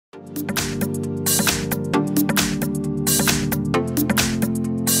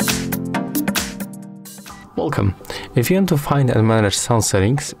Welcome! If you want to find and manage sound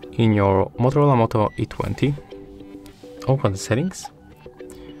settings in your Motorola Moto E20, open the settings,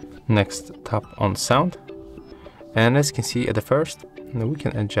 next tap on sound, and as you can see at the first, we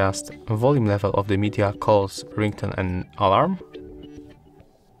can adjust volume level of the media, calls, ringtone and alarm.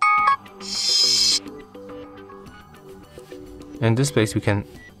 In this place we can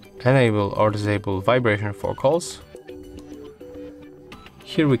enable or disable vibration for calls.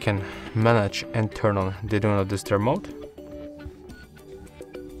 Here we can manage and turn on the do not disturb mode.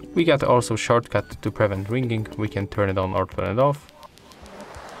 We got also shortcut to prevent ringing. We can turn it on or turn it off.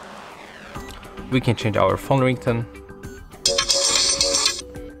 We can change our phone ringtone.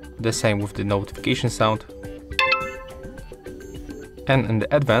 The same with the notification sound. And in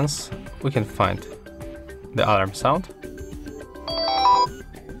the advanced we can find the alarm sound,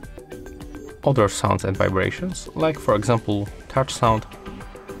 other sounds and vibrations, like for example touch sound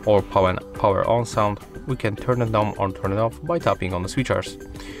or power on sound. We can turn it on or turn it off by tapping on the switchers.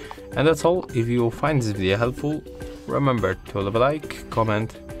 And that's all. If you find this video helpful, remember to leave a like,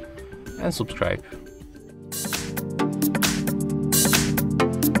 comment and subscribe.